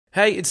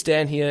Hey, it's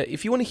Dan here.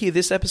 If you want to hear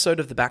this episode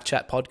of the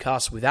Backchat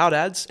podcast without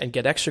ads and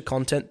get extra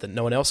content that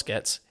no one else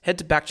gets, head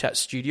to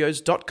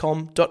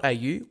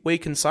backchatstudios.com.au where you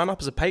can sign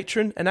up as a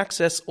patron and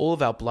access all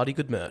of our bloody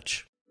good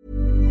merch.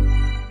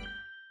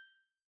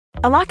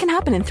 A lot can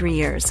happen in 3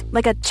 years,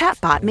 like a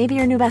chatbot may be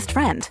your new best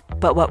friend.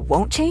 But what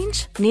won't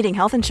change? Needing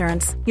health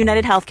insurance.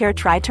 United Healthcare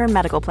Tri-Term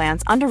Medical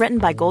Plans, underwritten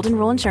by Golden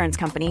Rule Insurance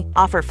Company,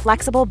 offer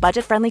flexible,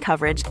 budget-friendly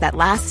coverage that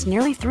lasts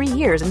nearly 3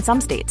 years in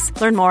some states.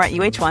 Learn more at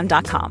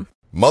uh1.com.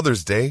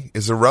 Mother's Day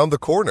is around the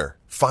corner.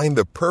 Find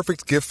the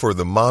perfect gift for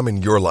the mom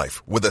in your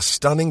life with a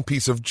stunning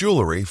piece of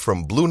jewelry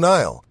from Blue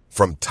Nile.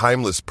 From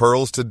timeless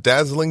pearls to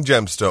dazzling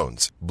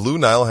gemstones, Blue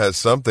Nile has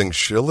something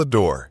she'll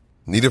adore.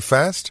 Need it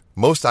fast?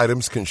 Most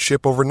items can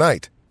ship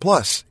overnight.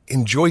 Plus,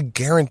 enjoy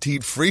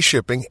guaranteed free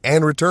shipping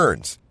and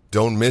returns.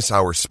 Don't miss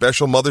our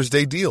special Mother's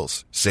Day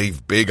deals.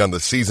 Save big on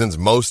the season's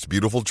most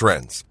beautiful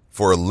trends.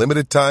 For a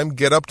limited time,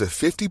 get up to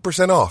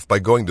 50% off by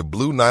going to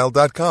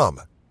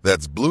BlueNile.com.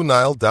 That's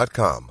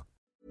BlueNile.com.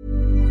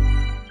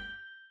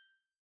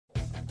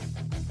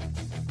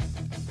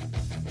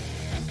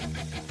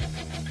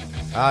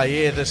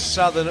 The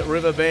Southern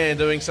River Band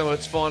doing some of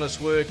its finest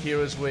work here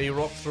as we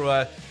rock through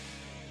a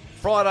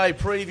Friday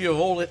preview of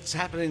all that's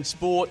happening in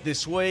sport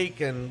this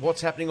week and what's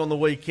happening on the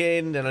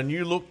weekend, and a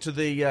new look to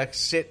the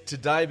set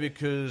today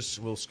because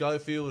Will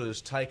Schofield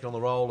has taken on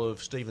the role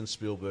of Steven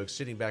Spielberg,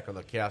 sitting back on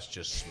the couch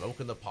just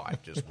smoking the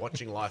pipe, just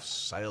watching life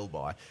sail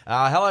by.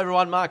 Hello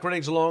everyone, Mark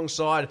Reddings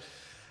alongside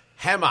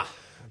Hammer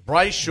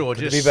Brayshaw.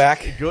 Good to be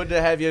back. Good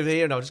to have you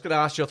here. And I'm just going to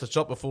ask you off the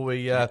top before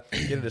we get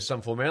into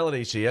some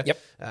formalities here.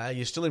 Yep.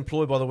 You're still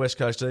employed by the West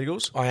Coast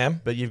Eagles. I am.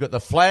 But you've got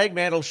the flag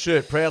mantle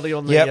shirt proudly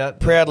on the...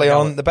 proudly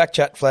on the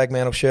Backchat flag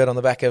mantle shirt on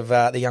the back of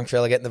the young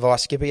fella getting the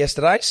vice skipper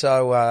yesterday.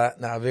 So,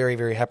 very,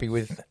 very happy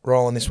with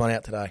rolling this one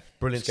out today.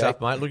 Brilliant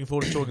stuff, mate. Looking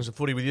forward to talking some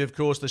footy with you, of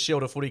course. The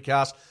Shelter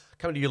Footycast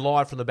coming to you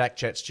live from the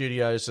Backchat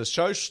studios. The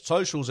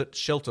socials at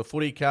Shelter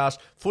Footycast,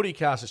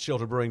 footycast at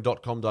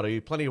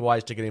shelterbrewing.com.au. Plenty of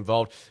ways to get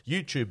involved.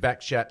 YouTube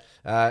Backchat,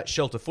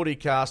 Shelter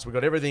Footycast. We've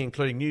got everything,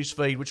 including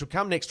newsfeed, which will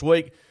come next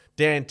week.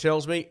 Dan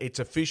tells me it's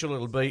official.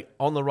 It'll be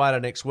on the radar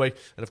next week.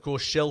 And, of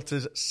course,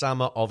 Shelter's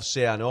Summer of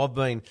Sour. Now, I've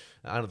been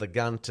under the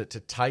gun to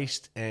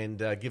taste and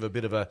give a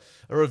bit of a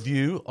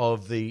review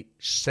of the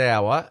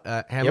sour.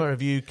 Hammer,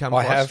 have you come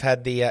across? I have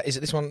had the... is it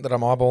this one that I'm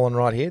eyeballing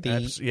right here?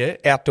 The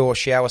outdoor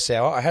shower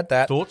sour. I had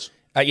that. Thoughts?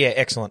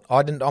 Excellent.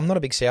 I'm not a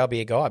big sour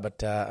beer guy,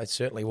 but it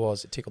certainly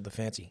was. It tickled the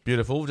fancy.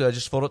 Beautiful.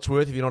 Just thought it's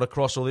worth, if you're not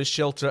across all this,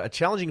 Shelter are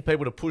challenging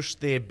people to push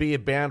their beer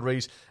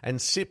boundaries and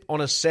sip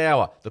on a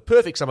sour. The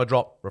perfect summer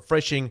drop,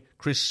 refreshing,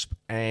 crisp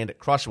and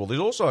crushable.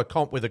 There's also a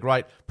comp with a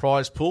great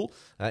prize pool,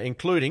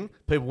 including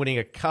people winning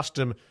a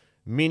custom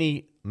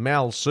mini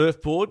Mal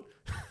surfboard.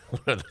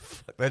 What the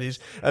fuck that is?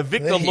 A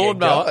Victor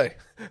lawnmower.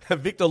 A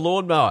Victor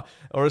lawnmower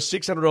or a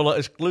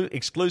 $600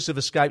 exclusive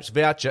Escapes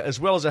voucher, as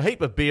well as a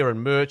heap of beer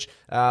and merch.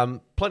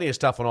 Plenty of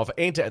stuff on offer.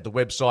 Enter at the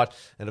website.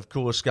 And, of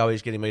course,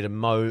 Scully's getting me to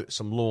mow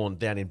some lawn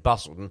down in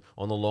Busselton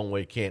on the long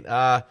weekend.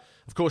 Of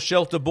course,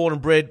 Shelter, born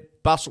and bred,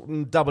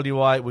 Busselton,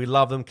 WA. We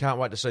love them. Can't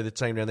wait to see the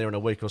team down there in a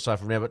week or so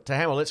from now. But to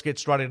Hammer, let's get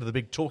straight into the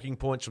big talking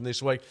points from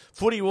this week.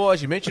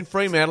 Footy-wise, you mentioned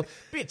Fremantle.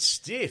 Bit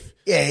stiff.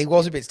 Yeah, he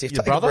was a bit stiff.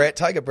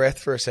 Take a breath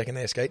for a second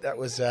there, Skeet. That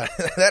was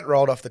that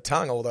rolled off the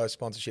tongue, all those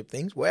sponsorship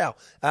things. Wow.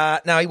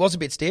 No, he was a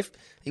bit stiff.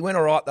 He went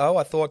all right, though.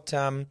 I thought...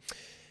 he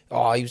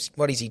was,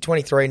 what is he,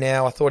 23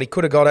 now? I thought he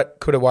could have got it,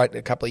 could have waited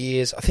a couple of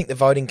years. I think the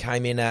voting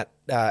came in at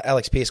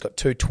Alex Pearce got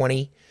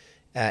 220.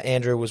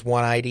 Andrew was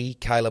 180,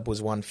 Caleb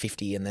was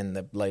 150, and then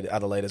the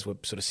other leaders were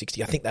sort of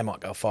 60. I think they might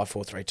go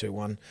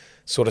 5-4-3-2-1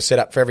 sort of set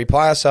up for every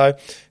player. So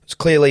it's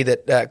clearly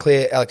that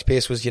Alex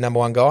Pearce was your number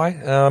one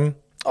guy.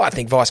 I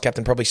think vice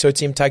captain probably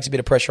suits him, takes a bit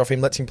of pressure off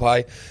him, lets him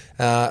play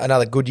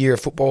another good year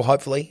of football,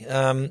 hopefully.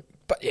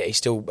 But yeah, he's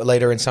still a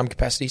leader in some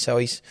capacity, so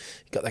he's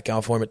got that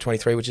going for him at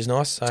 23, which is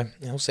nice. So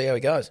we'll see how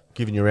he goes.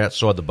 Given you're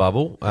outside the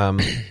bubble,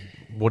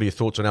 what are your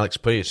thoughts on Alex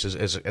Pearce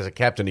as a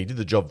captain? He did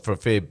the job for a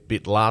fair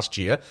bit last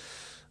year.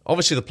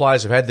 Obviously, the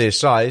players have had their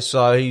say,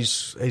 so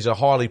he's a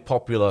highly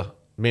popular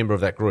member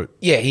of that group.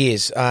 Yeah, he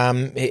is.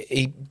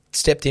 He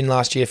stepped in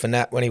last year for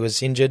Nat when he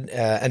was injured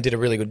and did a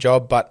really good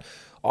job, but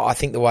I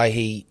think the way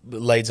he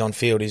leads on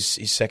field is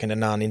second to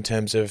none in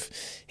terms of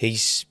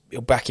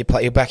he'll back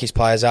his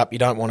players up. You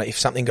don't want to, if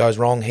something goes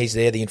wrong, he's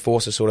there, the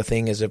enforcer sort of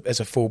thing as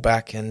a full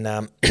back,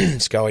 and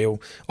Scully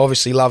will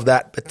obviously love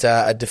that. But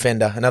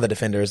another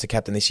defender as the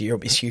captain this year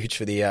is huge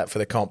for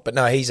the comp. But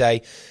no, he's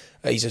a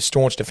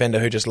staunch defender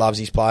who just loves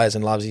his players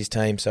and loves his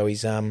team. So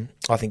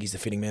I think he's the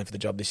fitting man for the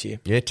job this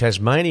year. Yeah,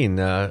 Tasmanian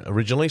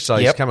originally, so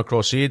he's come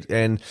across here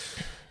and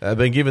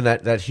been given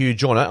that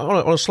huge honour.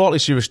 On a slightly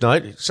serious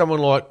note, someone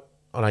like,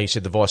 I know you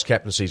said the vice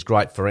captaincy is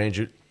great for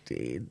Andrew.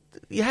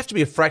 You have to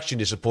be a fraction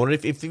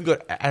disappointed. If you've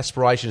got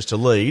aspirations to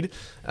lead,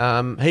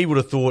 he would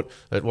have thought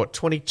at,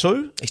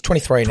 22? He's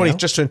 23 now.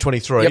 Just turned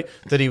 23,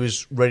 that he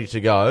was ready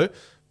to go.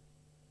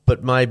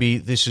 but maybe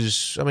this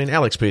is... I mean,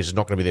 Alex Pearce is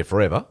not going to be there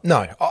forever.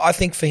 No, I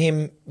think for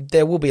him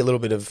there will be a little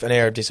bit of an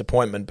air of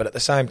disappointment, but at the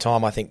same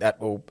time, I think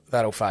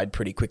that'll fade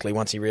pretty quickly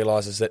once he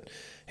realises that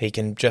he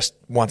can just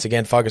once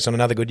again focus on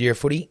another good year of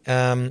footy.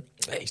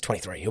 He's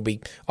 23.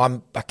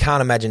 I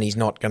can't imagine he's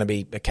not going to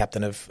be a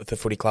captain of the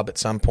footy club at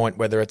some point,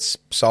 whether it's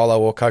solo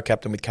or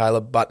co-captain with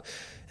Caleb. But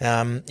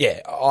I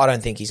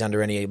don't think he's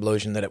under any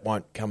illusion that it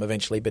won't come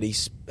eventually. But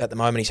at the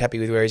moment he's happy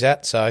with where he's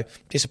at. So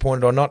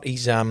disappointed or not,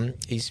 he's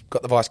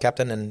got the vice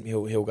captain and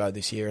he'll go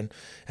this year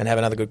and have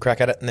another good crack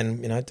at it. And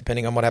then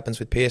depending on what happens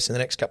with Pearce in the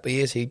next couple of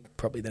years, he's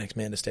probably the next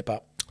man to step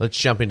up. Let's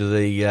jump into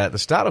the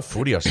start of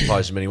footy, I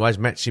suppose, in many ways.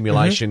 Match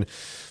simulation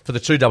for the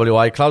two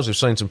WA clubs. We've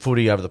seen some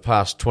footy over the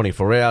past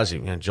 24 hours.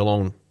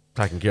 Geelong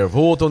taking care of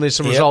Hawthorn. There's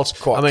some results.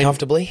 Quite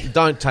comfortably.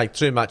 Don't take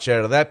too much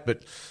out of that,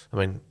 but,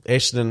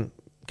 Essendon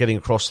getting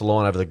across the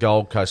line over the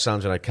Gold Coast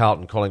Suns.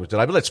 Carlton, Collingwood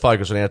today. But let's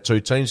focus on our two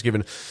teams,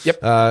 given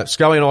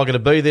Scully and I are going to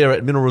be there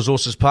at Mineral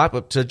Resources Park.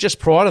 But just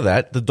prior to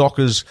that, the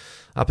Dockers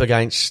up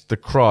against the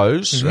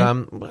Crows.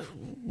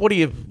 What are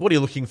you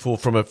looking for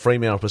from a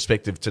Fremantle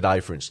perspective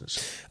today, for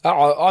instance?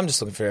 I'm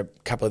just looking for a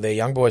couple of their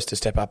young boys to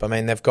step up. I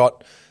mean, they've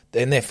got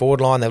in their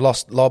forward line, they've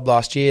lost Lobb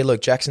last year.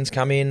 Luke Jackson's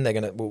come in.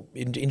 They're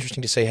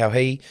interesting to see how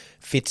he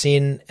fits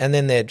in. And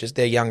then they're just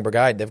their young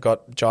brigade. They've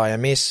got Jai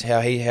Amiss,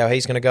 how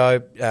he's going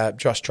to go.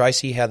 Josh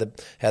Tracy, how they're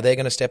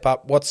going to step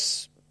up.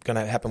 What's going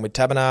to happen with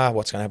Tabernar?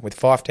 What's going to happen with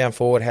Fife down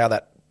forward? How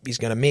that is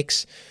going to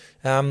mix.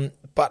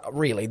 But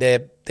really,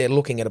 they're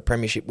looking at a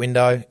premiership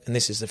window, and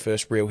this is the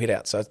first real hit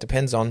out. So it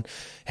depends on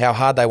how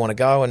hard they want to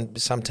go.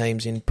 And some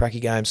teams in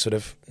pracky games sort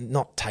of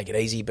not take it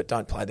easy, but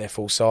don't play their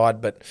full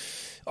side. But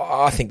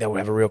I think they'll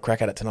have a real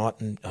crack at it tonight,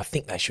 and I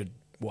think they should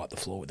wipe the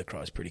floor with the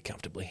Crows pretty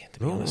comfortably, to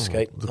be honest,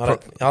 Skeet. I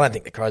don't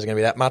think the Crows are going to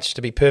be that much,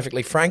 to be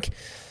perfectly frank.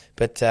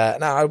 But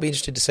I'll be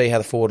interested to see how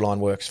the forward line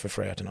works for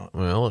Freo tonight.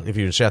 Well, if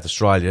you're in South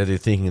Australia, they're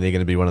thinking they're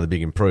going to be one of the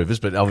big improvers,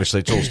 but obviously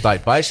it's all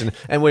state-based,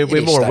 and we're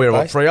more aware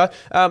of Freo.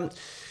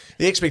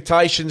 The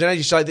expectations, and as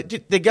you say,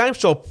 the game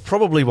style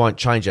probably won't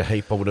change a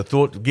heap, I would have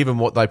thought, given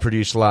what they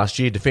produced last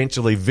year.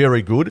 Defensively,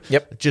 very good.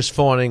 Yep. Just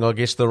finding, I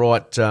guess, the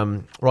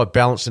right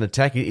balance in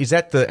attack. Is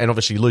that and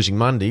obviously losing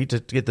Mundy to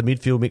get the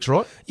midfield mix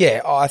right?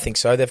 Yeah, I think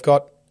so. They've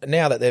got,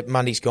 now that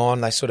Mundy's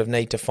gone, they sort of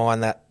need to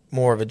find that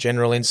more of a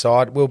general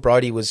inside. Will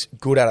Brodie was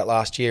good at it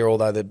last year,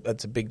 although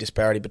it's a big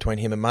disparity between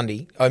him and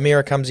Mundy.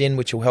 O'Meara comes in,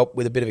 which will help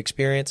with a bit of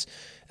experience.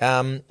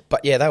 But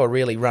yeah, they were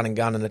really run and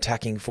gun and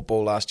attacking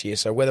football last year.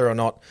 So whether or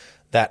not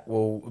that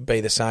will be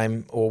the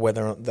same or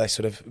whether they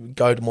sort of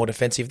go to more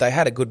defensive. They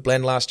had a good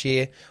blend last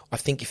year. I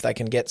think if they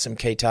can get some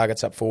key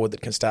targets up forward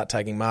that can start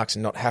taking marks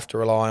and not have to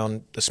rely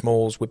on the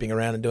smalls whipping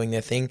around and doing their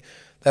thing,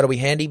 that'll be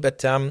handy.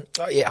 But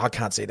I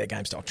can't see their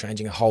game style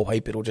changing a whole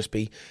heap. It'll just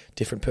be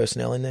different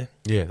personnel in there.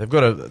 Yeah, they've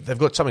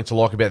got something to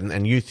like about it,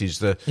 and youth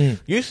is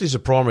a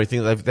primary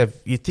thing.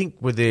 You think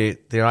with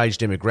their age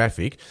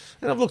demographic,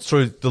 and I've looked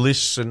through the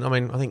lists, and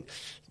I think.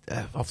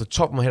 Off the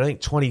top of my head, I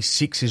think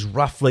 26 is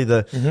roughly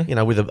with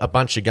a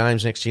bunch of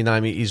games next to your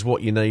name is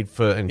what you need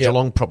for, and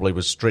Geelong probably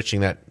was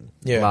stretching that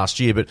last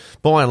year, but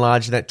by and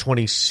large, that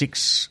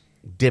 26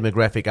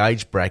 demographic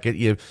age bracket,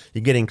 you're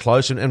getting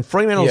close, and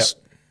Fremantle's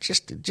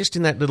just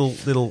in that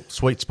little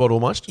sweet spot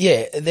almost.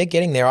 Yeah, they're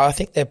getting there. I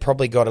think they've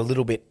probably got a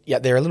little bit. Yeah,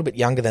 they're a little bit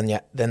younger than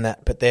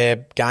that, but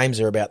their games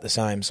are about the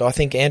same. So I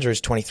think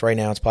Andrew's 23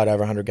 now. He's played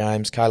over 100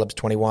 games. Caleb's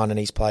 21 and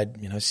he's played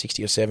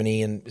 60 or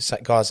 70. And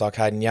guys like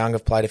Hayden Young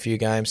have played a few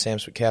games. Sam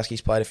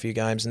Switkowski's played a few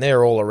games, and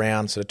they're all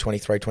around sort of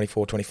 23,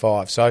 24,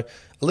 25. So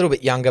a little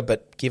bit younger,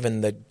 but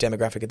given the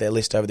demographic of their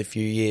list over the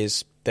few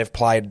years, they've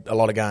played a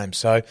lot of games.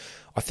 So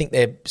I think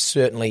they're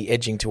certainly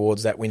edging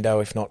towards that window,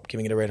 if not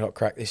giving it a red hot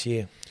crack this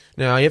year.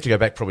 Now, you have to go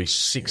back probably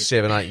 6,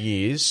 7, 8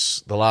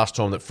 years, the last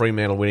time that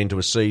Fremantle went into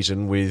a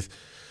season with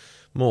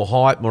more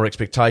hype, more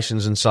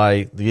expectations than,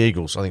 say, the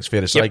Eagles. I think it's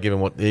fair to say,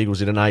 given what the Eagles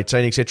did in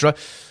 18, etc.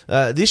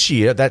 This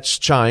year, that's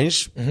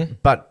changed,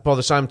 but by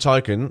the same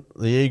token,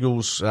 the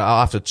Eagles,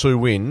 after 2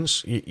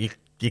 wins,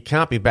 you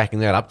can't be backing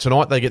that up.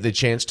 Tonight, they get their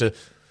chance to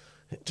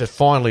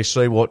finally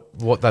see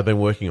what they've been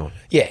working on.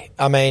 Yeah,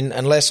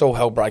 unless all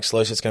hell breaks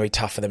loose, it's going to be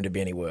tough for them to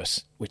be any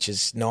worse, which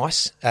is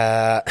nice.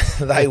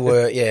 They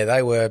were,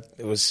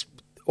 it was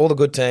all the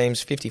good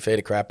teams, 50 feet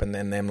of crap, and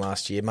then them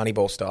last year,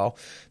 Moneyball style.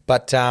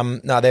 But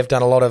no, they've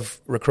done a lot of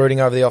recruiting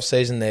over the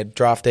off-season. Their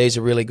draftees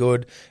are really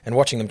good, and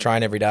watching them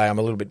train every day, I'm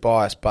a little bit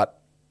biased,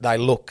 but they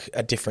look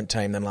a different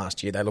team than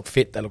last year. They look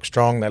fit, they look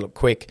strong, they look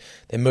quick,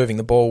 they're moving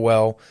the ball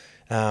well.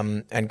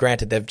 And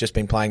granted, they've just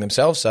been playing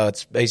themselves, so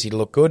it's easy to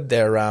look good.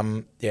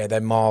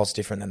 They're miles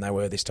different than they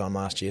were this time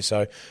last year.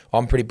 So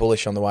I'm pretty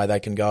bullish on the way they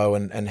can go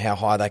and how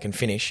high they can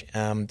finish,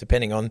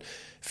 depending on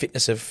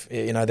fitness of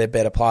their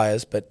better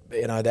players. But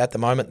at the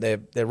moment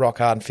they're rock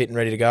hard and fit and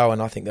ready to go,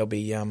 and I think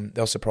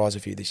they'll surprise a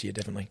few this year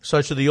definitely.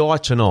 So to the eye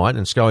tonight,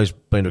 and Scully's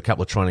been to a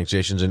couple of training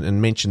sessions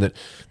and mentioned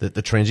that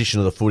the transition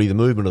of the footy, the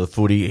movement of the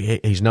footy,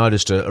 he's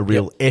noticed a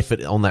real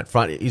effort on that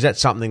front. Is that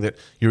something that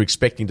you're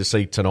expecting to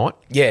see tonight?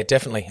 Yeah,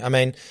 definitely.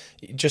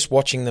 Just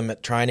watching them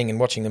at training and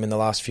watching them in the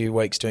last few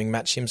weeks doing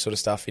match sim sort of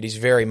stuff, it is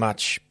very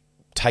much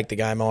take the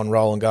game on,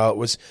 roll and go. It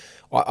was,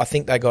 I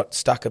think they got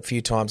stuck a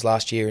few times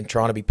last year in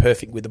trying to be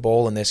perfect with the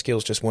ball, and their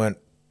skills just weren't,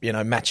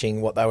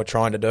 matching what they were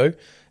trying to do.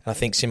 And I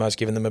think Simo's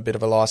given them a bit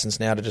of a license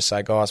now to just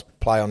say, guys,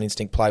 play on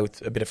instinct, play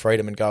with a bit of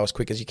freedom and go as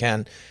quick as you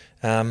can.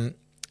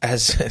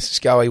 As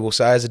Scully will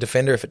say, as a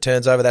defender, if it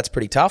turns over, that's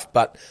pretty tough.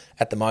 But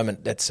at the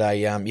moment, that's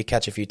you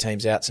catch a few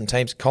teams out. Some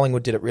teams,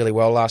 Collingwood did it really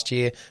well last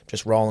year,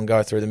 just roll and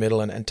go through the middle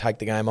and take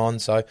the game on.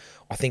 So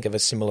I think of a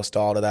similar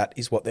style to that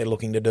is what they're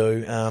looking to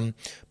do.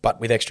 But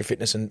with extra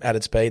fitness and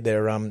added speed,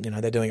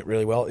 they're doing it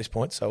really well at this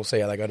point. So we'll see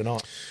how they go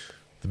tonight.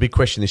 The big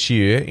question this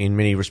year, in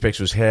many respects,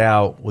 was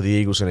how were the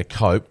Eagles going to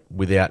cope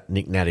without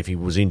Nick Nat if he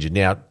was injured.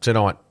 Now,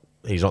 tonight,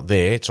 he's not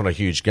there. It's not a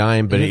huge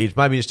game, but it's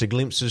maybe just a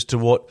glimpse as to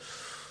what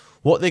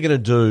they're going to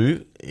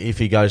do if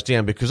he goes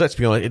down, because let's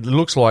be honest, it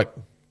looks like,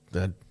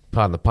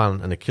 pardon the pun,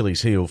 an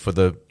Achilles heel for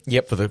the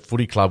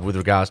footy club with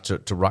regards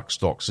to ruck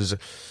stocks. Is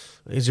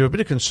there a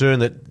bit of concern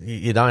that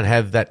you don't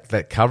have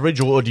that coverage,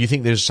 or do you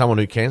think there's someone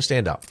who can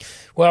stand up?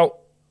 Well,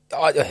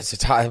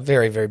 it's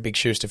very, very big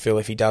shoes to fill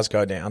if he does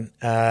go down.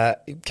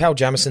 Cal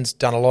Jamison's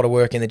done a lot of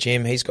work in the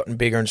gym. He's gotten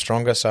bigger and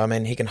stronger, so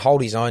he can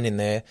hold his own in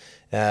there.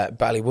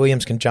 Bailey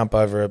Williams can jump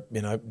over a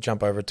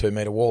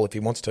 2-metre wall if he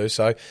wants to.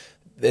 So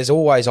there's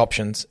always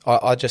options.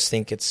 I just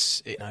think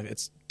it's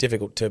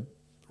difficult to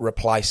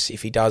replace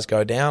if he does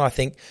go down. I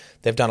think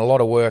they've done a lot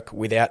of work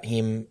without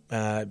him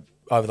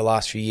over the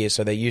last few years,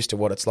 so they're used to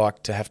what it's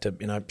like to have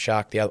to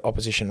shark the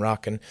opposition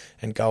ruck and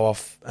go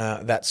off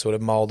that sort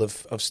of mould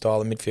of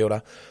style of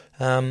midfielder.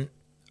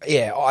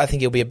 I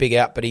think he'll be a big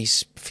out, but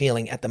he's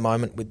feeling at the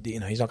moment with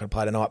he's not going to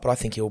play tonight, but I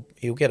think he'll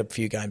get a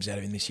few games out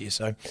of him this year,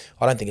 so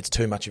I don't think it's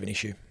too much of an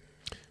issue.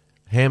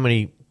 How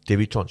many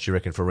debutants do you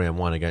reckon for round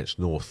one against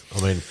North?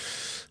 I mean,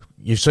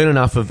 you've seen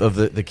enough of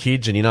the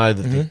kids, and you know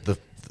that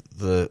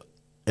the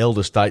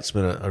elder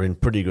statesmen are in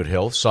pretty good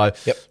health. So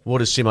what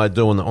does Simo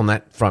do on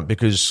that front?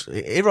 Because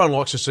everyone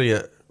likes to see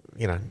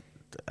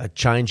a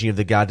changing of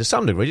the guard to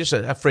some degree, just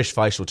a fresh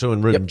face or two.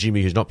 And Ruben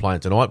Jimmy, who's not playing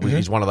tonight,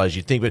 is one of those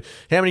you'd think. But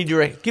how many do you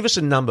reckon? Give us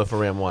a number for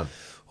round one.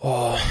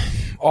 Oh,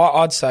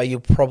 I'd say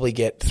you'll probably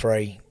get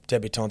 3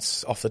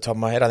 debutants off the top of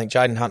my head. I think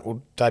Jaden Hunt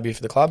will debut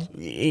for the club.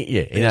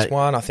 There's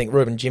one. I think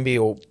Ruben Jimby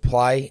will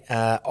play.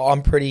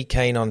 I'm pretty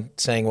keen on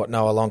seeing what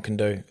Noah Long can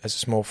do as a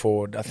small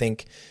forward. I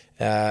think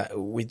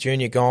with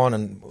Junior gone,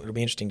 and it'll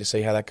be interesting to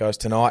see how that goes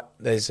tonight.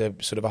 There's a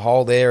sort of a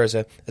hole there as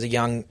a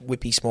young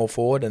whippy small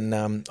forward,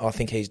 and I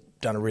think he's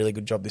done a really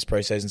good job this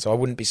pre-season, so I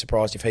wouldn't be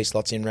surprised if he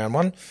slots in round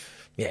one.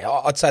 Yeah,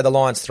 I'd say the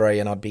Lions 3,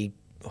 and that'd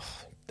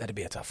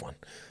be a tough one.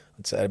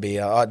 I'd be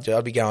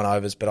going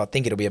overs, but I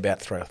think it'll be about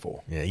 3 or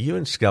 4. Yeah, you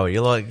and Scully,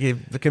 you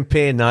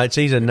compare notes.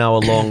 He's a Noah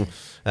Long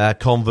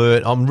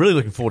convert. I'm really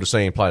looking forward to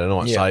seeing him play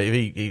tonight. Yeah. So if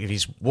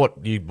he's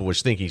what you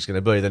boys think he's going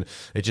to be, then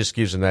it just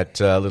gives him that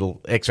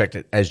little X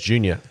factor as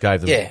Junior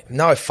gave them. Yeah,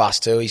 no fuss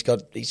too. He's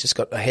just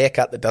got a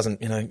haircut that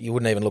doesn't, you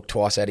wouldn't even look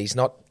twice at. He's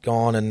not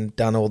gone and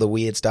done all the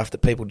weird stuff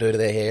that people do to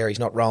their hair. He's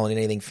not rolling in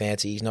anything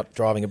fancy. He's not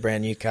driving a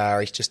brand new car.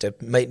 He's just a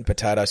meat and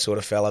potato sort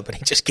of fella, but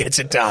he just gets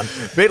it done.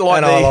 I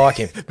like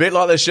him. Bit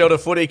like the Shelter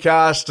Footy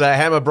Cast.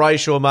 Hammer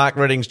Brayshaw, Mark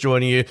Reddings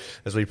joining you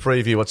as we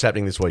preview what's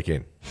happening this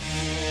weekend.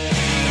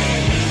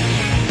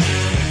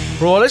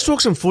 Right, let's talk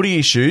some footy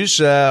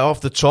issues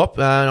off the top.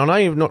 I know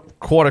you're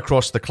not quite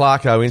across the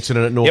Clarko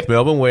incident at North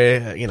Melbourne,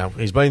 where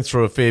he's been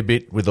through a fair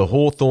bit with the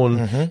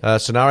Hawthorn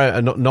scenario.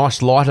 A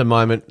nice lighter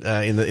moment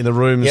in the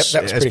rooms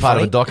as part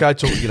of a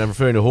doco,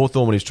 referring to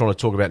Hawthorn when he's trying to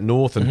talk about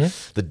North and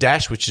the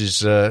dash, which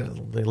is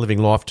living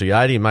life to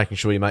 80 and making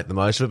sure you make the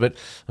most of it.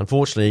 But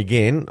unfortunately,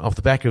 again, off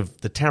the back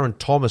of the Taron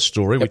Thomas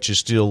story, which is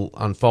still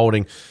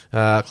unfolding,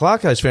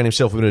 Clarko's found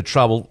himself in a bit of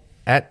trouble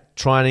at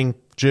training.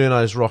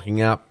 Journos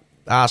rocking up,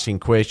 asking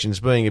questions,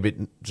 being a bit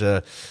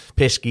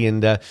pesky,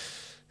 and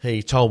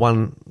he told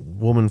one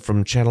woman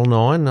from Channel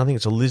 9, I think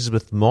it's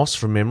Elizabeth Moss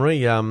from memory,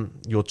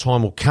 your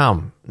time will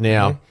come.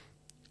 Now,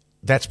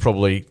 that's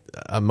probably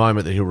a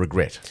moment that he'll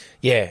regret.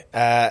 Yeah,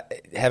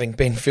 having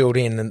been filled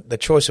in, and the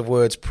choice of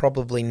words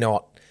probably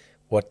not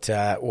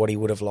what he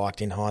would have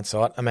liked in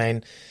hindsight. I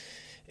mean,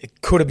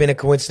 it could have been a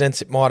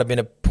coincidence. It might have been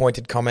a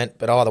pointed comment,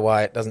 but either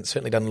way, it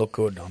certainly doesn't look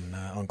good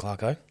on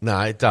Clarko. No,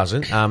 it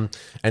doesn't. And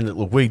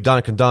look, we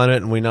don't condone it,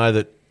 and we know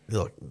that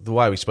the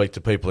way we speak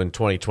to people in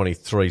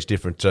 2023 is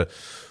different to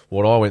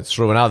what I went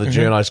through and other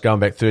journos going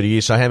back 30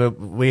 years. So, Hammer,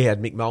 we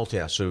had Mick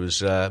Malthouse, who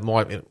was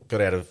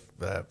got out of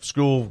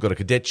school, got a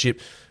cadetship,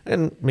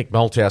 and Mick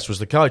Malthouse was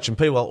the coach. And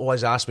people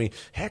always ask me,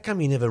 how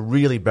come you never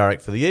really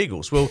barracked for the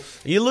Eagles? Well,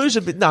 you lose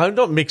a bit. No,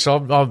 not Mick.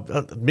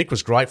 Mick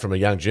was great from a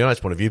young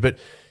journo's point of view, but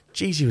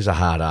geez, he was a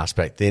hard ass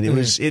back then. It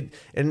was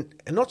and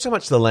not so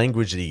much the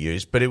language that he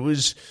used, but it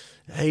was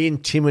he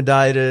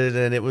intimidated,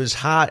 and it was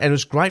hard, and it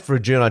was great for a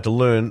journo to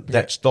learn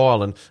that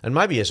style, and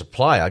maybe as a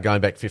player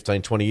going back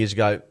 15, 20 years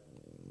ago,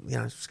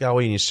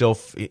 Scully and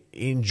yourself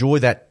enjoy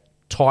that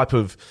type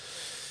of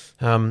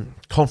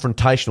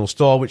confrontational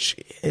style, which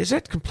has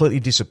that completely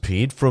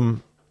disappeared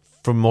from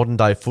modern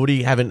day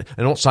footy. And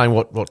not saying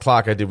what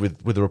Clarko did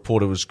with the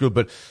reporter was good,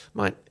 but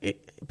mate,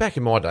 back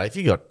in my day, if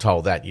you got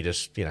told that, you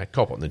just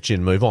cop on the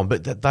chin, move on.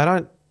 But they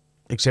don't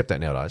accept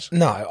that nowadays.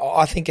 No,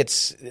 I think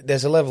there's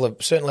a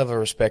certain level of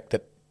respect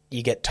that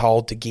you get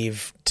told to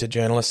give to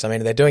journalists. I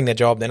mean, they're doing their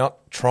job. They're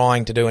not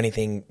trying to do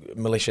anything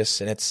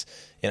malicious, and it's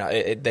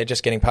they're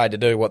just getting paid to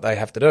do what they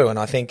have to do. And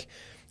I think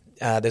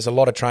there's a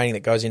lot of training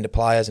that goes into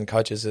players and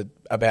coaches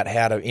about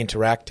how to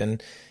interact.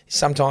 And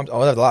sometimes,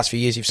 over the last few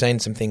years, you've seen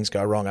some things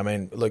go wrong. I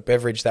mean, Luke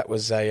Beveridge, that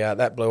was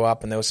that blew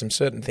up, and there were some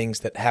certain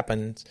things that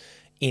happened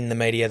in the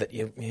media that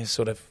you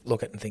sort of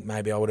look at and think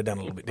maybe I would have done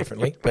a little bit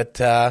differently. But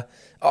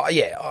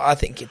I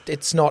think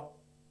it's not.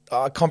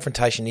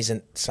 Confrontation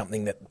isn't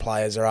something that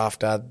players are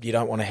after. You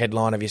don't want a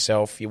headline of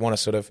yourself. You want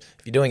to if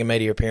you're doing a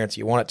media appearance,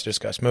 you want it to just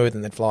go smooth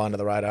and then fly under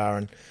the radar.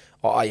 And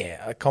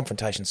a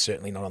confrontation's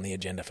certainly not on the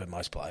agenda for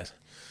most players.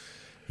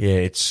 Yeah,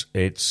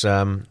 it's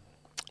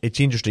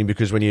interesting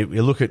because when you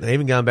look at,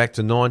 even going back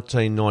to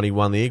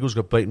 1991, the Eagles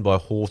got beaten by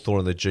Hawthorn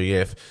in the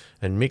GF,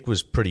 and Mick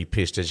was pretty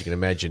pissed, as you can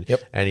imagine.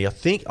 Yep.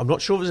 And I'm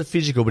not sure if it was a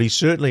physical, but he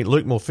certainly,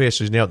 Luke Morfess,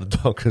 who's now at the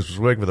Dockers, was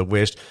working for the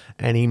West,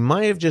 and he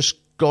may have just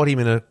got him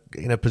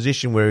in a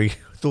position where he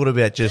thought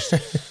about just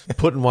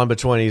putting one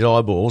between his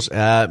eyeballs.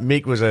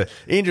 Mick was an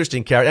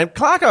interesting character. And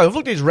Clarko, I've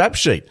looked at his rap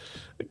sheet.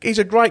 He's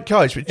a great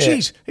coach, but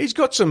geez, he's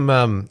got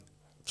some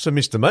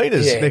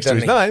misdemeanors next to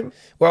his name.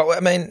 Well, I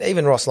mean,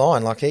 even Ross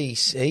Lyon, like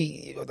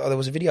there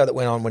was a video that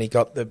went on when he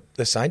got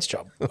the Saints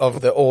job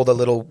of all the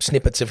little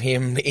snippets of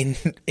him in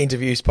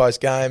interviews post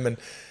game, and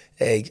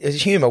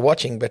it's humour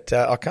watching. But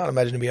I can't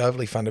imagine it'd be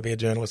overly fun to be a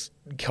journalist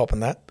copping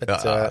that.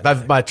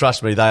 But mate,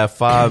 trust me, they are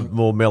far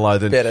more mellow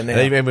than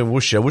even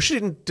Woosha.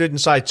 Woosha didn't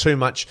say too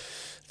much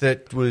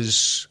that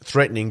was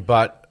threatening,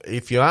 but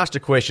if you asked a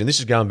question, this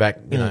is going back,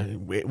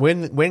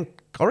 when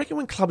I reckon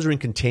when clubs are in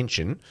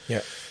contention.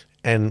 Yeah.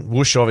 And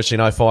Woosh, obviously,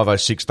 in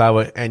 05, 06,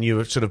 and you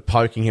were sort of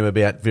poking him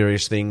about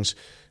various things.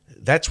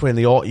 That's when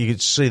you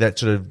could see that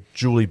sort of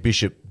Julie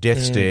Bishop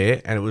death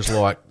stare, and it was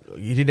like,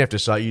 you didn't have to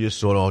say it, you just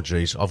thought, oh,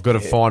 geez, I've got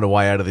to find a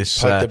way out of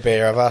this. Poke the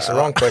bear, I've asked the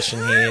wrong question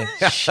here.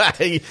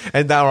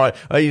 And they were right.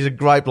 He's a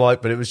great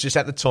bloke, but it was just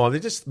at the time, they're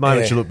just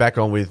moments you look back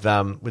on with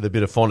a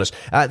bit of fondness.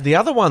 The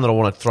other one that I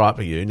want to throw up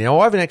at you, now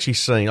I haven't actually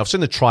seen, I've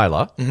seen the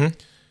trailer,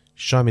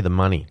 Show Me the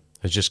Money.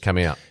 Has just come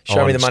out.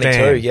 Show Me the Money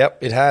too. Yep,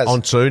 it has.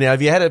 On 2. Now,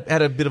 have you had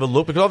a bit of a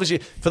look? Because obviously,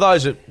 for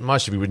those that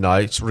most of you would know,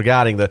 it's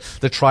regarding the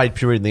trade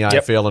period in the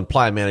AFL and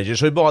player managers,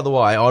 who, by the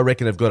way, I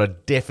reckon have got a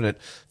definite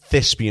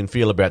thespian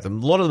feel about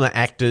them. A lot of them are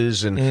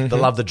actors and they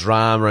love the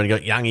drama, and you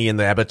got Youngie in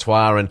the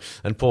abattoir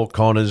and Paul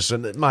Connors.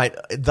 And, mate,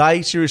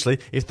 they, seriously,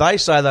 if they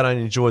say they don't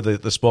enjoy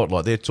the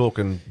spotlight, they're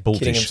talking bullfish.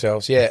 Kidding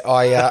themselves, yeah.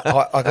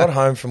 I got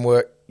home from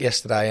work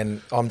yesterday,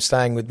 and I'm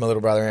staying with my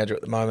little brother Andrew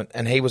at the moment,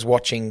 and he was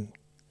watching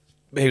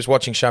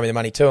Show Me the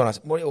Money too, and I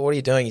said, what are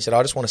you doing? He said,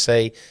 I just want to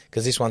see,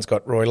 because this one's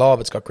got Roy Lobb,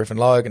 it's got Griffin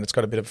Logan, it's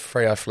got a bit of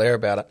Freo flair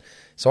about it.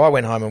 So I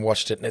went home and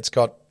watched it, and it's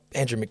got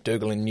Andrew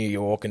McDougall in New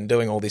York and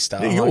doing all this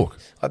stuff. New York?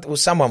 Well,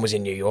 someone was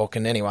in New York,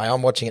 and anyway,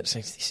 I'm watching it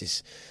saying,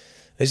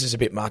 this is a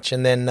bit much.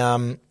 And then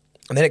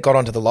it got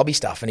onto the lobby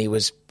stuff, and he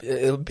was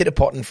a bit of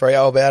potting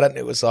Freo about it, and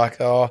it was like,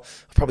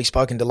 I've probably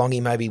spoken to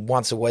Longy maybe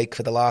once a week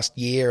for the last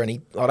year,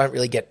 and I don't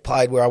really get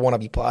played where I want to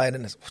be played,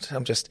 and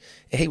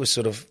he was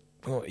sort of,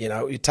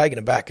 you're taken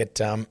aback at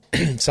some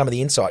of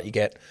the insight you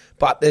get.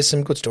 But there's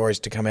some good stories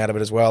to come out of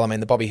it as well. I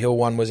mean, the Bobby Hill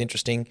one was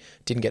interesting.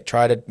 Didn't get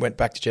traded, went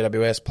back to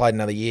GWS, played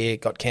another year,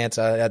 got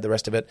cancer, had the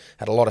rest of it,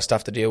 had a lot of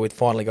stuff to deal with,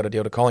 finally got a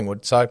deal to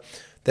Collingwood. So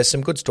there's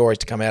some good stories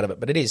to come out of it.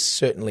 But it is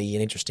certainly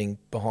an interesting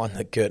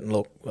behind-the-curtain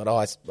look. But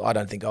I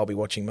don't think I'll be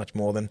watching much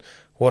more than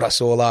what I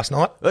saw last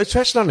night. It's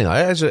fascinating, though.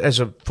 As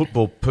a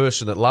football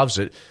person that loves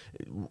it,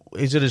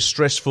 is it as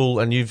stressful,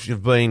 and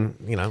you've been,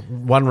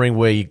 wondering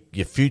where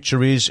your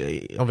future is?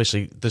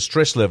 Obviously, the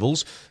stress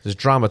levels is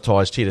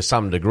dramatised here to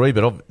some degree,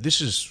 but this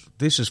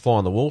is fly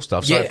on the wall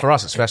stuff. So for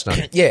us, it's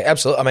fascinating. Yeah,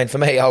 absolutely. I mean, for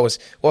me,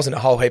 wasn't a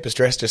whole heap of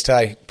stress. Just,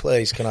 hey,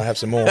 please, can I have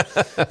some more?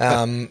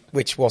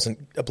 Which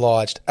wasn't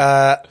obliged.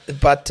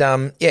 But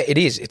it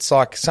is. It's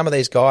like some of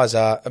these guys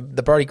are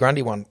the Brodie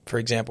Grundy one, for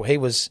example.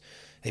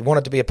 He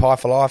wanted to be a pie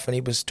for life, and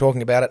he was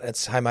talking about it.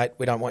 It's, hey, mate,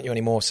 we don't want you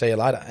anymore. See you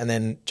later. And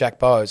then Jack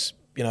Bowes,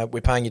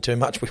 we're paying you too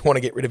much. We want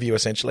to get rid of you,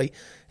 essentially.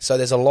 So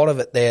there's a lot of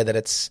it there that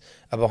it's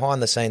a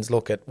behind-the-scenes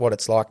look at what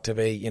it's like to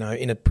be,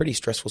 in a pretty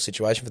stressful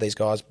situation for these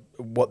guys,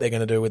 what they're going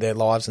to do with their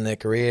lives and their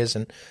careers,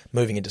 and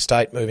moving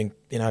interstate, moving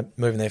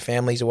their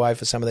families away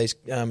for some of these.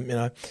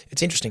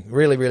 It's interesting,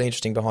 really, really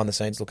interesting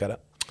behind-the-scenes look at it.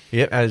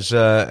 Yeah,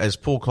 as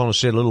Paul Connors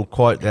said, a little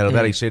quote out of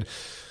that, he said,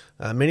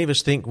 many of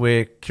us think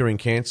we're curing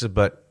cancer,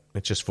 but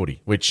it's just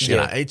footy, which,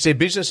 it's their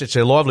business, it's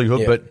their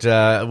livelihood,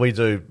 but we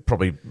do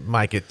probably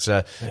make it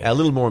a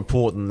little more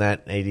important than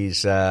it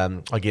is,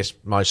 I guess,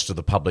 most of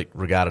the public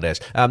regard it as.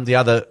 The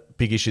other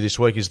big issue this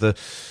week is the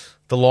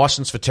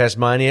licence for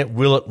Tasmania.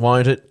 Will it,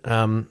 won't it?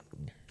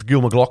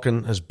 Gil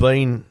McLachlan has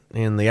been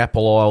in the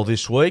Apple Isle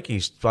this week.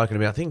 He's spoken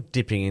about, I think,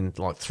 dipping in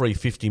like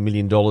 $350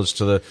 million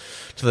to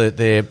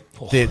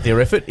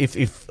their effort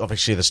if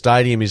obviously the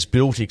stadium is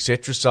built,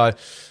 etc. So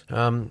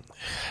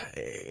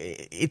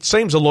it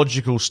seems a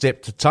logical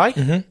step to take.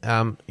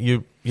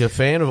 You're a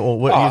fan of, or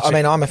what?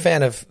 I'm a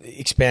fan of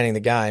expanding the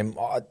game.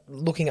 I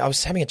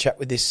was having a chat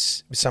with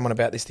someone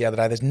about this the other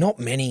day. There's not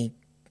many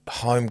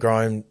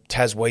homegrown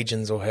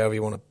Taswegians, or however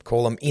you want to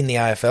call them, in the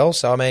AFL.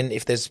 So, I mean,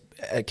 if there's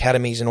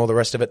academies and all the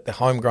rest of it, the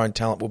homegrown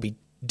talent will be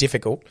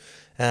difficult.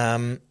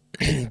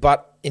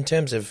 But in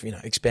terms of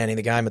expanding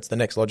the game, it's the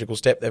next logical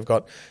step. They've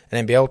got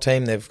an NBL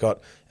team, they've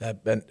got a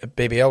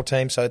BBL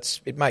team, so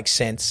it makes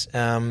sense.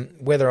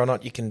 Whether or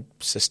not you can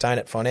sustain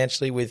it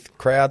financially with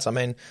crowds, I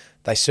mean,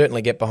 they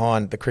certainly get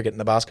behind the cricket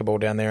and the basketball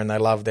down there, and they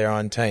love their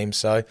own team.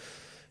 So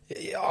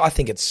I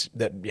think it's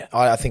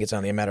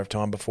only a matter of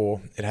time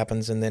before it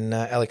happens, and then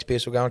Alex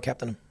Pearce will go and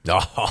captain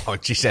them. Oh,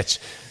 geez, it's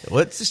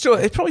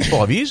probably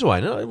 5 years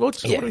away. No,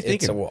 what are we thinking?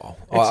 It's a while.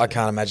 I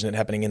can't imagine it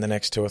happening in the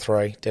next 2 or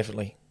 3.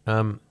 Definitely.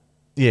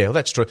 Yeah, well,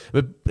 that's true.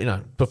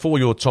 But before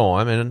your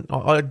time, and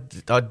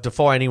I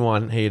defy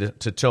anyone here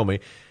to tell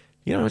me,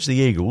 how much the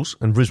Eagles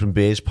and Brisbane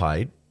Bears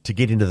paid to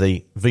get into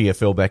the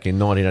VFL back in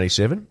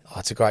 1987? Oh,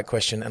 it's a great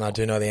question, and I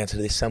do know the answer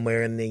to this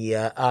somewhere in the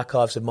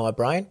archives of my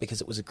brain,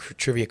 because it was a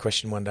trivia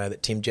question one day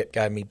that Tim Jett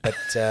gave me, but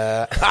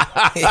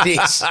it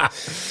is.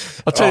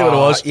 I'll tell you what it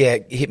was. Yeah,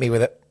 hit me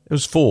with it. It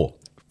was 4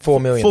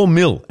 million. 4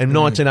 mil in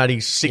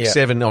 1986,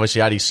 7.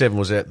 Obviously, 87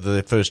 was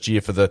the first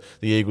year for the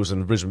Eagles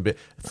and Brisbane Bears.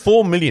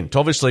 4 million to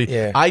obviously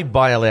bail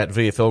out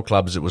VFL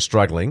clubs that were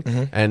struggling,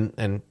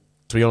 and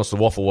to be honest, the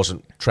waffle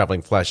wasn't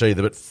travelling flash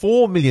either, but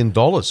 $4 million.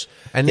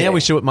 And now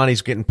we see what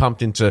money's getting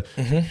pumped into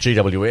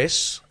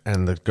GWS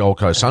and the Gold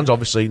Coast Suns,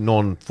 obviously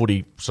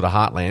non-footy sort of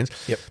heartlands,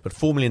 but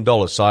 $4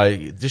 million. So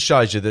this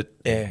shows you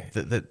that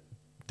that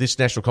this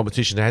national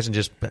competition hasn't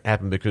just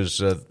happened because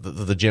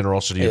the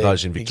generosity of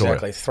those in Victoria.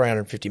 Exactly.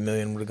 $350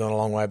 million would have gone a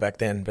long way back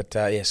then. But,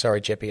 sorry,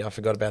 Jeppy, I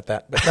forgot about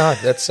that. But no,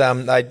 that's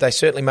they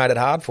certainly made it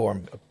hard for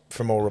them,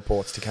 from all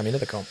reports, to come into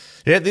the comp.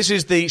 Yeah, this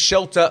is the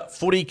Shelter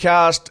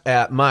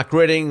Footycast. Mark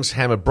Reddings,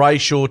 Hammer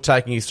Brayshaw,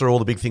 taking you through all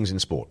the big things in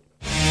sport.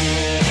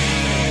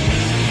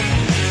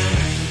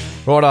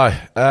 Righto,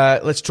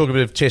 let's talk a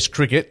bit of Test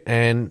cricket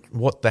and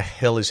what the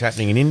hell is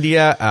happening in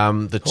India.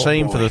 The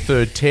team for the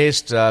third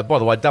Test. By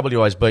the way,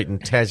 WA's beaten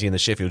Tassie in the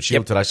Sheffield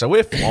Shield today, so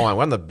we're fine.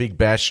 Won the Big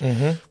Bash.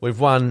 We've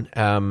won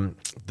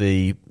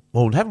we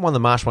haven't won the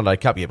Marsh One Day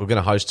Cup yet. We're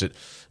going to host it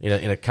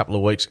in a couple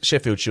of weeks.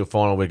 Sheffield Shield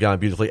final, we're going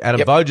beautifully.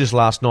 Adam Voges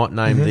last night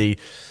named the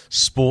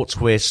Sports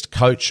West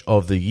Coach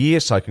of the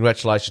Year. So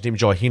congratulations to him.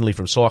 Jai Hindley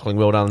from Cycling,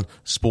 well done.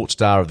 Sports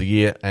Star of the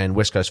Year and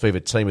West Coast Fever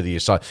Team of the Year.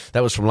 So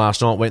that was from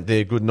last night. Went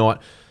there. Good night.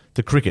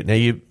 The cricket. Now,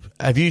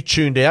 have you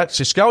tuned out?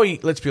 So Scully,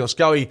 let's be honest,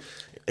 Scully,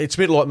 it's a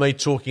bit like me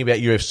talking about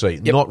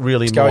UFC. Not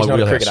really Scully's my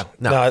wheelhouse. Not a cricketer.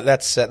 No,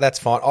 that's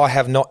fine. I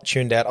have not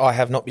tuned out. I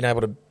have not been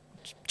able to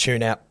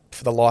tune out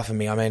for the life of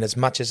me. I mean, as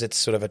much as it's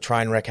sort of a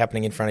train wreck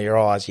happening in front of your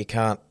eyes, you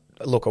can't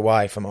look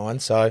away for mine.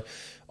 So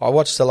I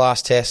watched the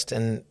last Test,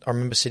 and I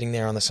remember sitting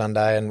there on the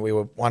Sunday, and we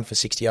were 1 for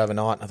 60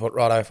 overnight. And I thought,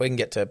 righto, if we can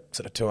get to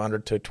sort of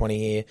 200, 220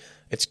 here,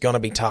 it's going to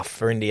be tough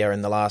for India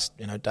in the last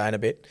day and a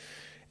bit.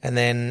 And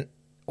then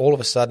all of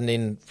a sudden,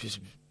 in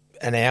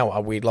an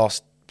hour, we'd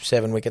lost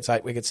 7 wickets,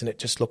 8 wickets, and it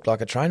just looked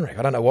like a train wreck.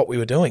 I don't know what we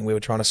were doing. We were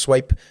trying to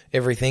sweep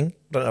everything.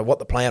 I don't know what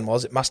the plan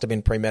was. It must have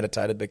been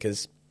premeditated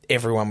because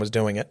everyone was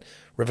doing it.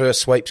 Reverse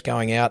sweeps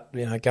going out,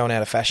 going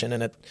out of fashion,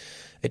 and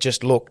it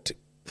just looked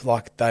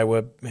like they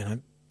were,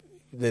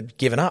 they'd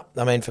given up.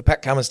 I mean, for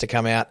Pat Cummins to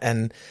come out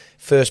and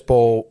first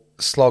ball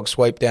slog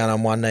sweep down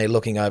on one knee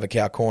looking over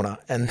cow corner,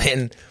 and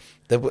then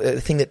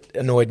the thing that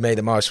annoyed me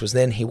the most was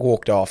then he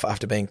walked off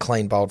after being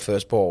clean bowled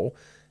first ball,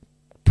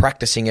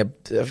 practicing a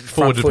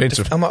forward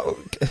defensive. I'm like,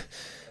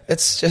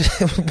 it's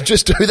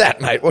just do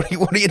that, mate. What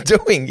are you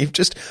doing? You've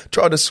just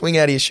tried to swing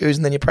out of your shoes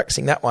and then you're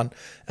practicing that one.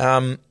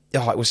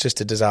 It was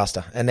just a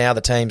disaster. And now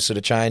the team's sort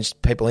of changed,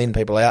 people in,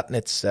 people out, and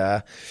it's.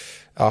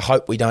 I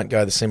hope we don't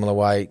go the similar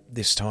way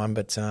this time,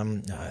 but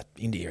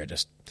India are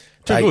just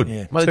too good.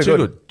 Yeah, too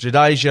good.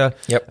 Jadeja,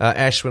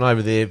 Ash went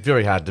over there,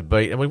 very hard to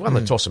beat, and we won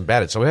the toss and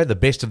batted, so we had the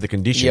best of the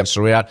conditions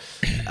throughout.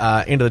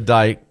 End of the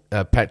day,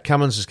 Pat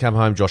Cummins has come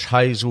home, Josh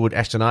Hazlewood,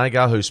 Ashton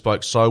Agar, who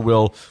spoke so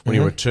well when he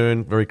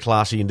returned, very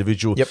classy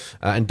individual,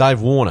 and Dave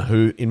Warner,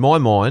 who, in my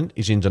mind,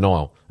 is in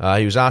denial.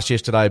 He was asked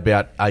yesterday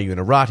about, are you in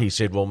a rut? He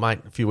said, well, mate,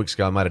 a few weeks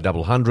ago I made a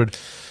double 100.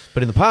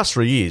 But in the past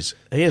 3 years,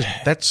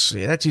 that's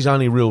his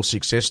only real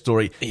success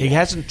story. Yeah. He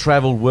hasn't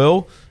travelled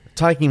well.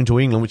 Taking him to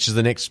England, which is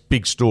the next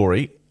big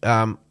story,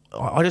 I'd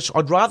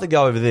rather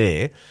go over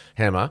there,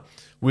 Hammer,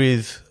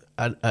 with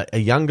a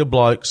younger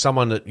bloke,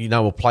 someone that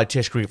will play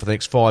Test cricket for the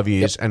next 5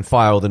 years and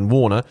fail, than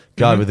Warner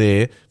go over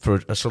there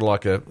for a sort of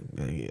like a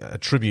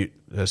tribute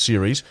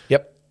series.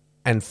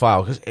 And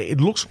fail, because it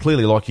looks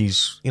clearly like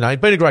he's been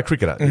a great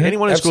cricketer.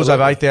 Anyone who scores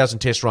over 8,000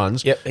 Test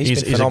runs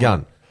is a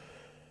gun.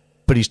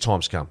 But his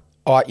time's come.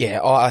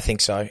 I think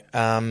so.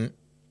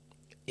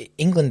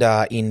 England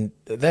are in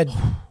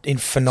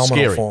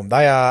phenomenal form.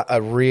 They are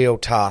a real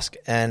task,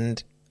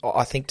 and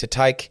I think to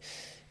take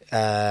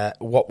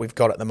what we've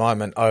got at the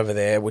moment over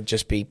there would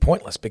just be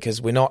pointless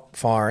because we're not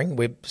firing.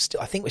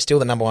 I think we're still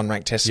the number one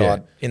ranked Test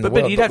side in the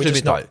world. But you'd have to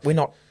admit, though, we're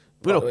not.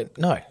 No.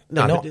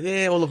 But,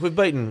 yeah, well, look, we've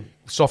beaten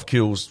soft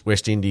kills,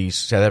 West Indies,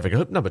 South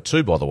Africa, number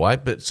 2, by the way.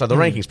 But so the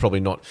ranking's probably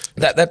not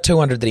that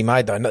 200 that he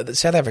made though. No,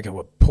 South Africa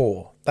were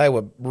poor. They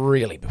were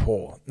really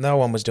poor. No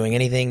one was doing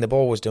anything. The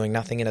ball was doing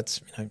nothing, and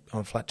it's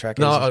on flat track.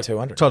 Easy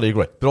 200. Totally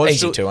agree. But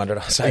easy 200.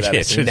 I say that.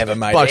 He's never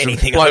made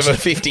anything over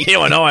 50.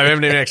 Yeah, I know. I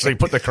haven't even actually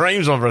put the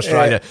creams on for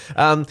Australia.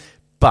 Yeah.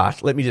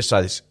 But let me just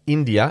say this.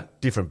 India,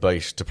 different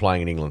beast to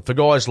playing in England. For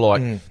guys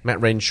like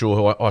Matt Renshaw,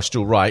 who I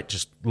still rate,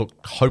 just look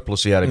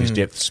hopelessly out of his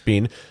depth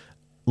spin.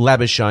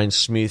 Labuschagne,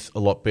 Smith, a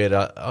lot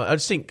better. I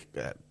just think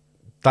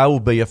they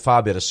will be a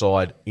far better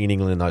side in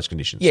England in those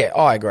conditions. Yeah,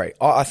 I agree.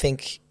 I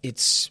think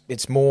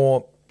it's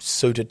more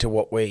suited to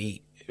what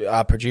we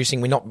are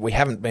producing. We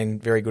haven't been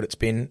very good at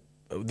spin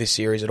this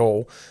series at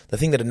all. The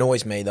thing that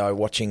annoys me, though,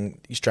 watching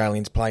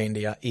Australians play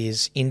India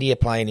is India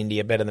playing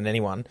India better than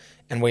anyone,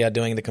 and we are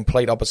doing the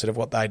complete opposite of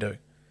what they do.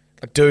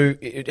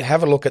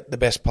 Have a look at the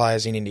best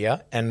players in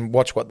India and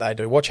watch what they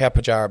do. Watch how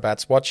Pujara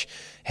bats. Watch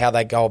how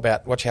they go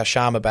about. Watch how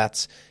Sharma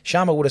bats.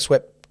 Sharma would have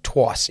swept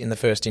twice in the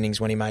first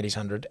innings when he made his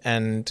 100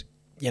 and,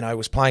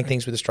 was playing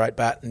things with a straight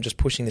bat and just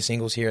pushing the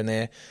singles here and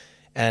there.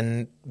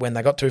 And when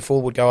they got too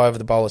full, would go over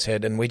the bowler's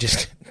head, and we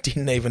just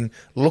didn't even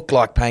look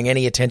like paying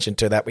any attention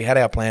to that. We had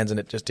our plans, and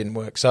it just didn't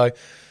work. So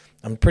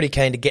I'm pretty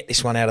keen to get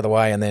this one out of the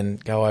way and then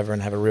go over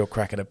and have a real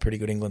crack at a pretty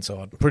good England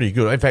side. Pretty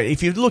good. In fact,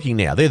 if you're looking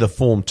now, they're the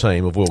form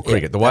team of world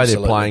cricket. The way they're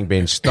playing,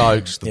 Ben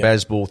Stokes, the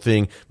Bazball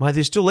thing, mate,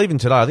 they're still even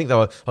today. I think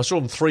I saw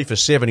them 3 for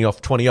 70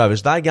 off 20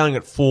 overs. They're going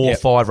at 4 or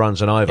 5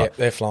 runs and over. Yep,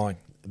 they're flying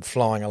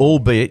a lot.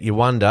 Albeit, you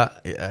wonder,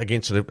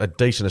 against a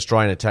decent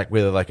Australian attack,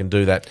 whether they can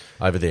do that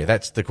over there.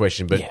 That's the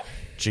question. But,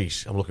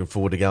 geez, I'm looking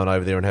forward to going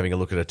over there and having a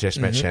look at a test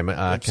match,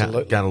 Hammer.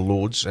 Going to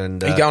Lords.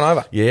 And, are you going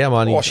over? Yeah,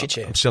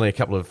 I'm selling a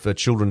couple of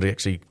children to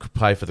actually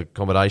pay for the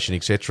accommodation,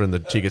 etc., and the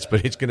tickets,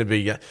 but it's going to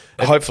be...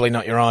 hopefully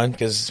not your own,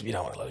 because you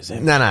don't want to lose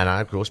them. No,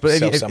 of course.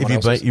 But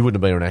if you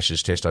wouldn't have been on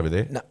Ashes Test over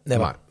there? No,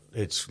 never. Mate,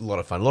 it's a lot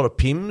of fun. A lot of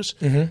PIMs,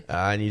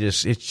 and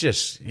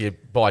you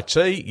buy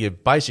tea. You're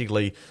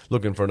basically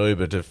looking for an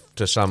Uber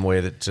to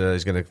somewhere that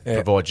is going to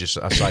provide you a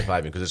safe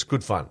haven, because it's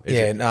good fun.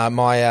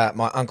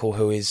 My uncle,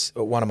 who is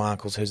one of my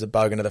uncles, who's the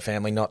bogan of the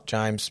family, not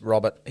James,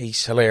 Robert.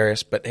 He's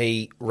hilarious, but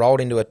he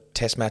rolled into a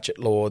test match at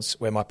Lords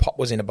where my pop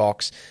was in a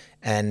box,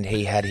 and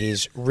he had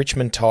his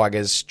Richmond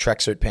Tigers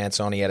tracksuit pants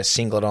on. He had a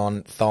singlet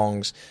on,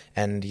 thongs,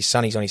 and his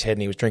sunnies on his head,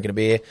 and he was drinking a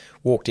beer.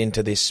 Walked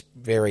into this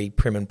very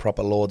prim and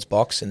proper Lords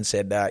box and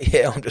said,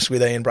 I'm just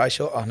with Ian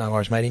Brayshaw. Oh, no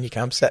worries, mate. In you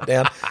come. Sat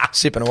down,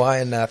 sipping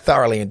away, and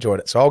thoroughly enjoyed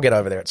it. So I'll get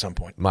over there at some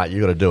point. Mate, you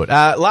got to do it.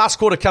 Last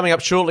quarter coming up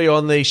shortly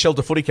on the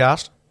Shelter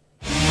Footycast.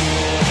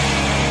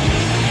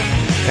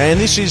 And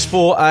this is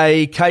for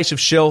a case of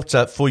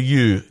shelter for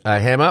you,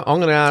 Hammer. I'm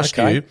going to ask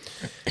you,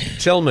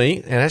 tell me,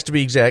 and it has to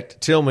be exact,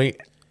 tell me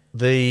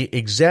the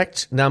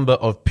exact number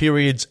of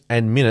periods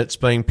and minutes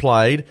being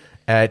played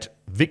at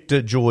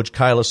Victor George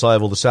Kalis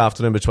Oval this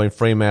afternoon between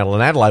Fremantle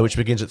and Adelaide, which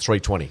begins at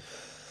 3:20.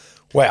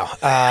 Wow.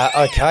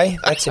 Okay,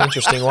 that's an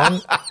interesting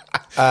one.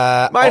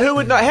 Mate, who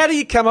would know? How do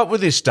you come up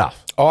with this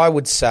stuff? I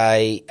would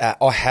say,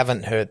 I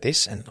haven't heard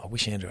this, and I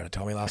wish Andrew had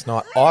told me last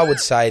night. I would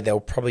say there'll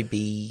probably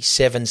be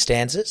 7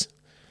 stanzas.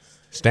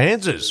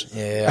 Stanzas?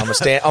 Yeah,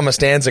 I'm a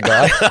stanza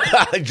guy.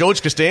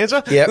 George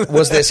Costanza? Yeah.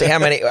 Was there, how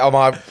many, am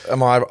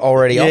I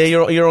already off?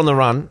 Yeah, you're on the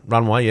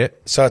runway, yeah.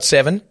 So it's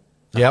 7?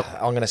 Yep.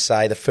 I'm going to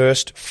say the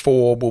first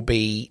 4 will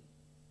be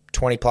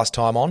 20 plus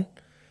time on,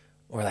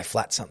 or are they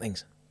flat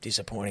somethings?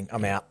 Disappointing.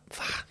 I'm out.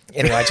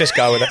 Anyway, just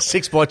go with it.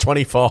 6 by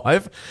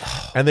 25,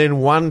 and then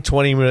 1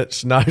 20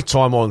 minutes, no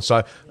time on.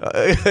 So,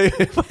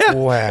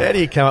 wow. How do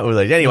you come up with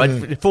these?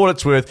 Anyway, for what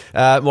it's worth,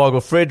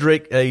 Michael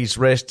Frederick, he's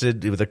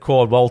rested with the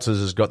quad. Walters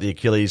has got the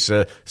Achilles.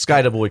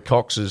 Skater Boy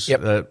Cox is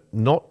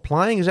not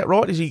playing. Is that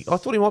right? Is he? I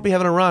thought he might be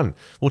having a run.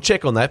 We'll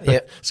check on that.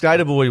 But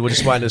Skater Boy, we're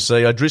just waiting to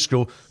see.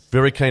 O'Driscoll,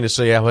 very keen to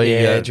see how he...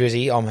 Yeah,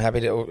 Drizzy, I'm happy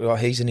to...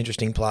 He's an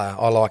interesting player.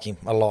 I like him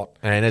a lot.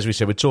 And as we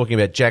said, we're talking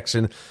about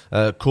Jackson.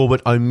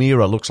 Corbett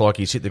O'Meara looks like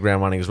he's hit the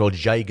ground running as well.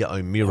 Jager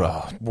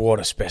O'Meara. Oh, what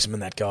a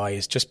specimen that guy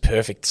is. Just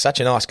perfect. Such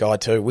a nice guy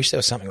too. Wish there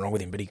was something wrong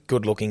with him, but he's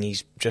good looking.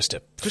 He's just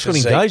a... Just got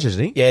engaged,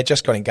 hasn't he? Yeah,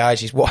 just got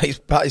engaged. His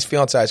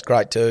fiancée is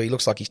great too. He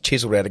looks like he's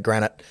chiselled out of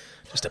granite.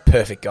 Just a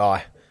perfect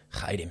guy.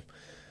 Hate him.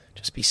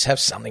 Just have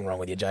something wrong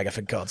with you, Jagger,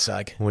 for God's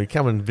sake. Well, you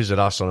come and visit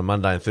us on a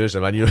Monday and Thursday,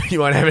 mate. You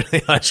won't have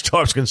any of those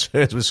types of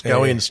concerns with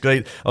Scully and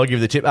Skeet. I'll give you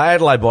the tip.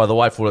 Adelaide, by the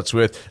way, for what it's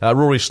worth.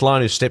 Rory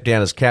Sloane, who's stepped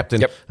down as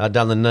captain,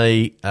 done the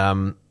knee.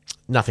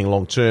 Nothing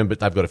long term, but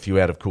they've got a few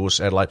out, of course,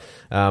 Adelaide.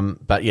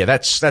 But yeah,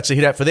 that's a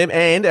hit out for them.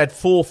 And at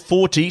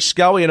 4:40,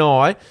 Scully and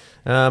I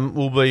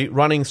will be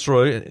running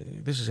through.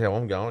 This is how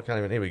I'm going. I can't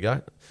even. Here we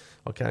go.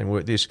 I can't even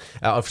work this.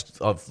 I've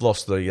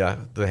lost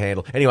the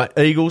handle. Anyway,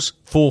 Eagles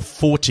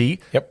 440.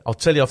 Yep. I'll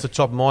tell you off the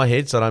top of my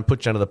head, so I don't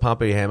put you under the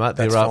pumpy hammer.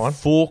 That's there are fine.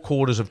 4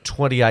 quarters of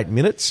 28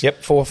 minutes.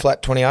 Yep, 4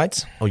 flat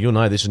 28s. Oh, you'll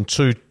know this, and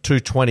two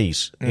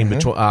 20s in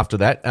between after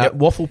that.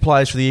 Waffle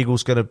plays for the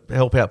Eagles going to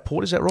help out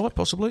Port. Is that right?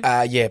 Possibly.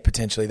 Yeah,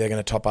 potentially. They're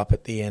going to top up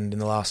at the end in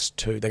the last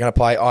 2. They're going to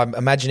play. I'm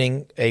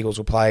imagining Eagles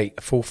will play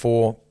a full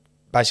 4.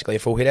 Basically a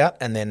full hit out,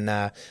 and then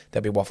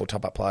there'll be Waffle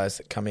top-up players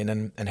that come in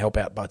and help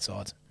out both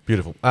sides.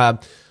 Beautiful.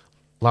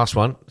 Last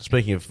one.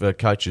 Speaking of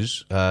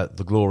coaches,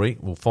 the Glory,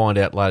 we'll find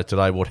out later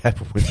today what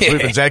happened with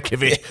Ruben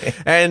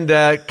Zatkovic.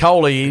 And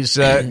Coley, his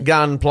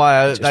gun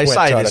player, they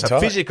say it's a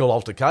physical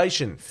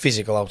altercation.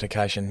 Physical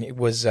altercation. It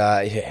was,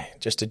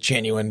 just a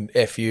genuine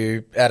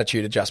FU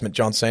attitude adjustment,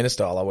 John Cena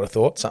style, I would have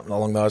thought. Something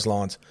along those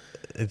lines.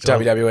 It's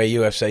WWE,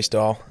 UFC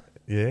style.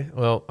 Yeah,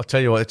 well, I'll tell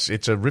you what,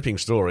 it's a ripping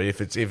story.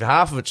 If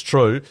half of it's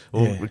true,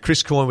 well,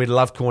 Chris Coyne, we'd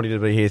love Corny to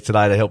be here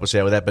today to help us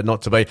out with that, but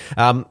not to be.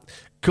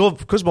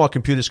 Because my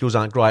computer skills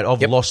aren't great,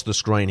 I've lost the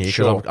screen here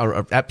because I'm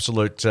an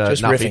absolute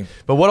just nothing. riffing.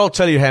 But what I'll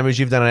tell you, Ham, is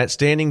you've done an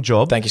outstanding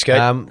job. Thank you,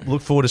 Skate.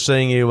 Look forward to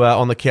seeing you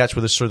on the couch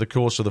with us through the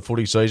course of the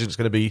footy season. It's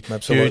going to be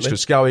huge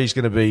because Scully's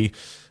going to be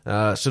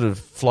sort of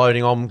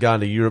floating. I'm going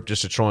to Europe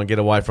just to try and get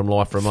away from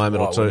life for a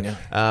moment or two.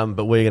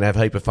 But we're going to have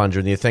a heap of fun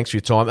during the year. Thanks for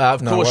your time.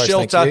 Of course, worries,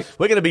 Shelter,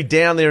 we're going to be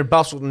down there in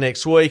Busselton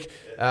next week.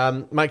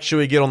 Make sure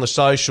you get on the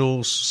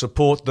socials,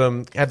 support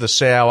them, have the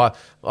sour.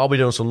 I'll be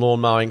doing some lawn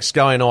mowing.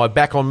 Scully and I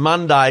back on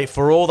Monday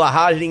for all the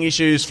hard-hitting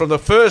issues from the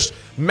first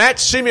match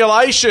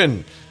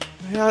simulation.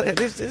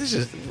 This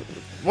is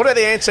what about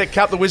the Ansett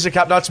Cup, the Wizard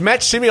Cup? No, it's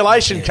match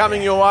simulation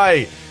coming your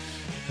way.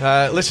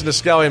 Listen to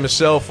Scully and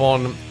myself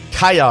on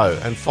KO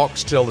and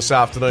Foxtel this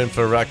afternoon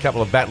for a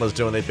couple of battlers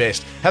doing their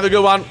best. Have a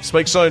good one.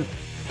 Speak soon.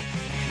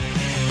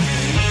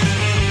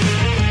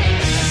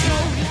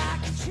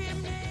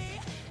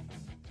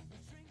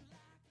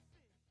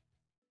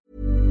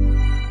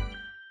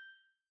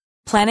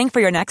 Planning for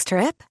your next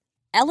trip?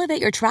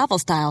 Elevate your travel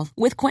style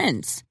with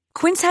Quince.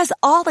 Quince has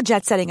all the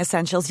jet-setting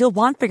essentials you'll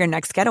want for your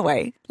next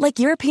getaway, like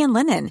European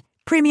linen,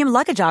 premium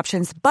luggage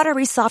options,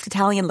 buttery soft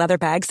Italian leather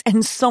bags,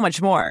 and so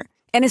much more.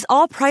 And is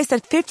all priced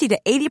at 50 to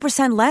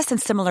 80% less than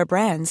similar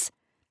brands.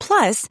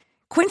 Plus,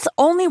 Quince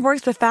only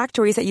works with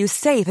factories that use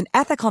safe and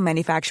ethical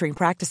manufacturing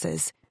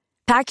practices.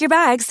 Pack your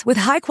bags with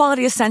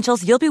high-quality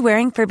essentials you'll be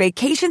wearing for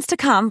vacations to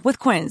come with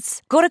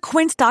Quince. Go to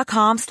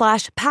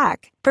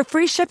quince.com/pack for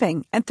free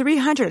shipping and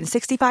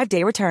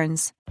 365-day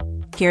returns.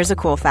 Here's a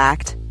cool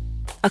fact.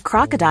 A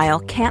crocodile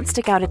can't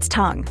stick out its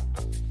tongue.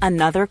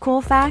 Another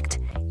cool fact,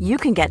 you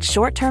can get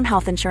short-term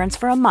health insurance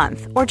for a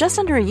month or just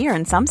under a year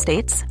in some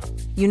states.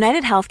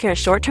 United Healthcare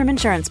short-term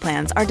insurance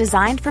plans are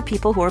designed for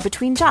people who are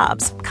between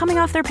jobs, coming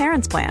off their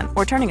parents' plan,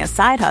 or turning a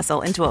side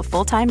hustle into a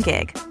full-time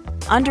gig.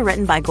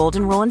 Underwritten by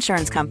Golden Rule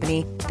Insurance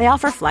Company, they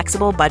offer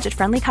flexible,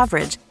 budget-friendly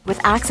coverage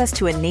with access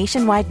to a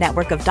nationwide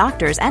network of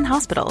doctors and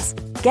hospitals.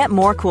 Get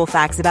more cool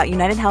facts about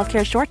United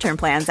Healthcare short-term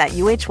plans at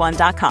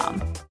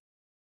uh1.com.